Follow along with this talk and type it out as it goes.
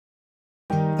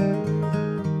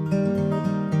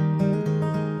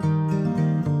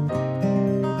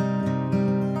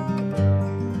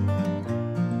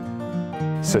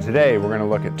So today we're going to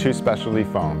look at two specialty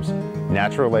foams,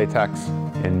 natural latex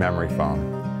and memory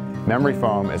foam. Memory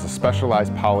foam is a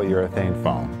specialized polyurethane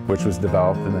foam which was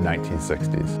developed in the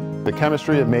 1960s. The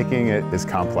chemistry of making it is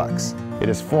complex. It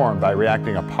is formed by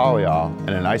reacting a polyol and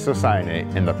an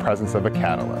isocyanate in the presence of a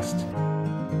catalyst.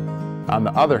 On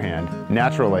the other hand,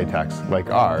 natural latex, like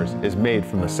ours, is made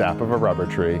from the sap of a rubber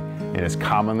tree and is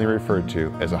commonly referred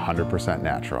to as 100%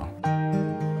 natural.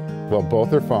 While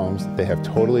both are foams, they have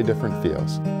totally different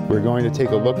feels. We're going to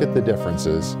take a look at the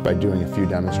differences by doing a few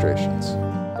demonstrations.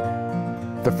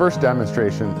 The first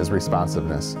demonstration is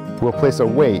responsiveness. We'll place a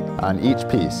weight on each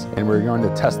piece and we're going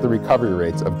to test the recovery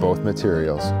rates of both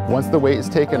materials. Once the weight is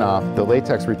taken off, the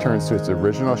latex returns to its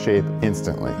original shape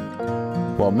instantly,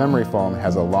 while memory foam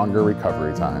has a longer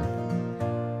recovery time.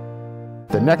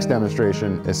 The next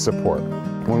demonstration is support.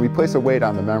 When we place a weight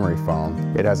on the memory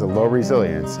foam, it has a low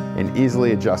resilience and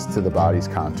easily adjusts to the body's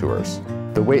contours.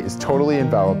 The weight is totally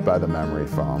enveloped by the memory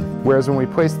foam, whereas when we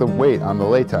place the weight on the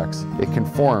latex, it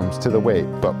conforms to the weight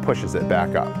but pushes it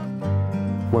back up.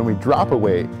 When we drop a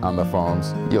weight on the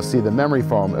foams, you'll see the memory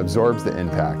foam absorbs the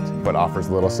impact but offers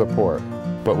little support.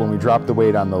 But when we drop the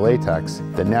weight on the latex,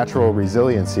 the natural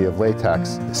resiliency of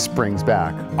latex springs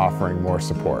back, offering more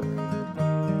support.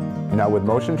 Now with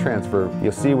motion transfer,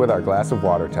 you'll see with our glass of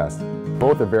water test,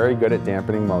 both are very good at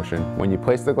dampening motion. When you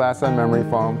place the glass on memory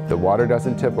foam, the water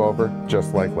doesn't tip over,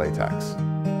 just like latex.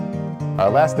 Our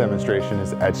last demonstration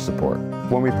is edge support.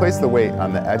 When we place the weight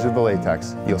on the edge of the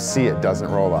latex, you'll see it doesn't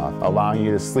roll off, allowing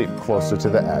you to sleep closer to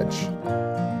the edge.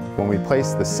 When we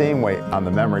place the same weight on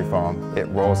the memory foam, it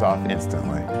rolls off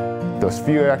instantly. Those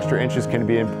few extra inches can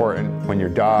be important when your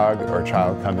dog or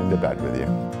child come into bed with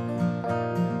you.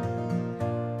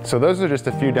 So those are just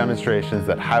a few demonstrations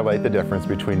that highlight the difference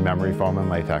between memory foam and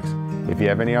latex. If you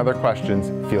have any other questions,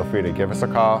 feel free to give us a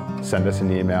call, send us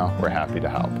an email, we're happy to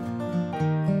help.